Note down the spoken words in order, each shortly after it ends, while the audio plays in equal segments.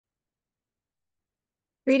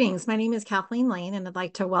Greetings, my name is Kathleen Lane, and I'd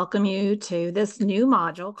like to welcome you to this new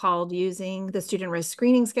module called Using the Student Risk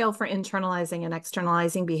Screening Scale for Internalizing and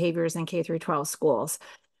Externalizing Behaviors in K-12 Schools.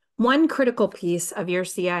 One critical piece of your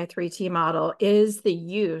CI3T model is the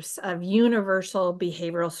use of universal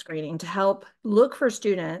behavioral screening to help look for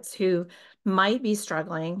students who might be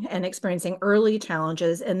struggling and experiencing early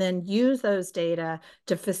challenges, and then use those data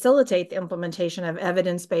to facilitate the implementation of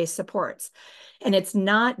evidence-based supports. And it's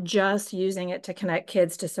not just using it to connect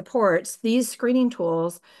kids to supports. These screening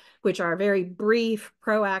tools, which are very brief,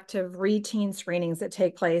 proactive, routine screenings that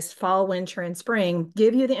take place fall, winter, and spring,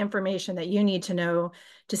 give you the information that you need to know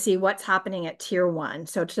to see what's happening at tier one.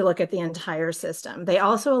 So to look at the entire system. They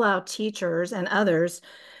also allow teachers and others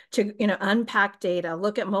to unpack data,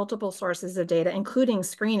 look at multiple sources of data, including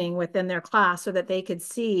screening within their class, so that they could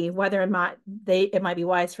see whether or not it might be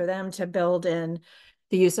wise for them to build in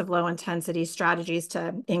the use of low intensity strategies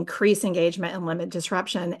to increase engagement and limit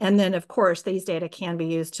disruption. And then, of course, these data can be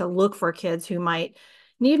used to look for kids who might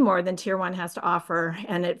need more than tier one has to offer.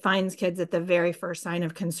 And it finds kids at the very first sign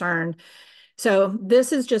of concern. So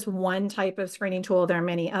this is just one type of screening tool. There are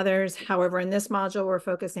many others. However, in this module, we're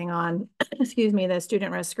focusing on, the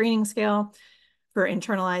student risk screening scale for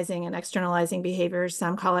internalizing and externalizing behaviors.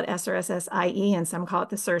 Some call it SRSS-IE and some call it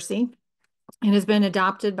the SRSE. It has been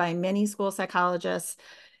adopted by many school psychologists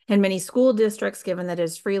and many school districts, given that it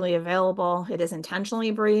is freely available. It is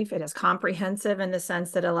intentionally brief. It is comprehensive in the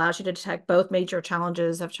sense that it allows you to detect both major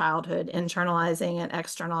challenges of childhood, internalizing and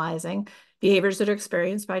externalizing behaviors that are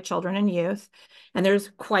experienced by children and youth. And there's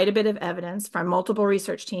quite a bit of evidence from multiple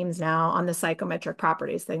research teams now on the psychometric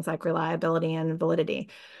properties, things like reliability and validity.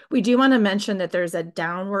 We do want to mention that there's a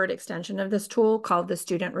downward extension of this tool called the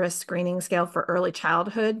Student Risk Screening Scale for Early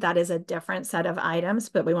Childhood. That is a different set of items,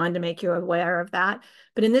 but we wanted to make you aware of that.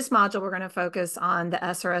 But in this module, we're going to focus on the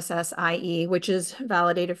SRSS-IE, which is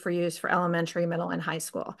validated for use for elementary, middle, and high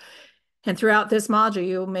school. And throughout this module,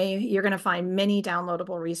 you're going to find many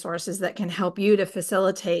downloadable resources that can help you to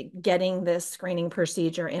facilitate getting this screening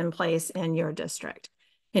procedure in place in your district.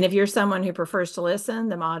 And if you're someone who prefers to listen,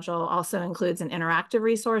 the module also includes an interactive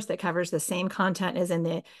resource that covers the same content as in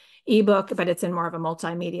the ebook, but it's in more of a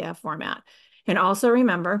multimedia format. And also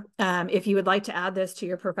remember, if you would like to add this to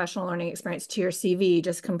your professional learning experience, to your CV,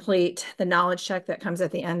 just complete the knowledge check that comes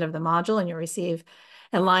at the end of the module, and you'll receive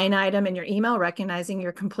a line item in your email recognizing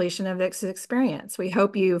your completion of this experience. We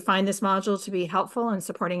hope you find this module to be helpful in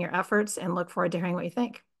supporting your efforts and look forward to hearing what you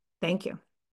think. Thank you.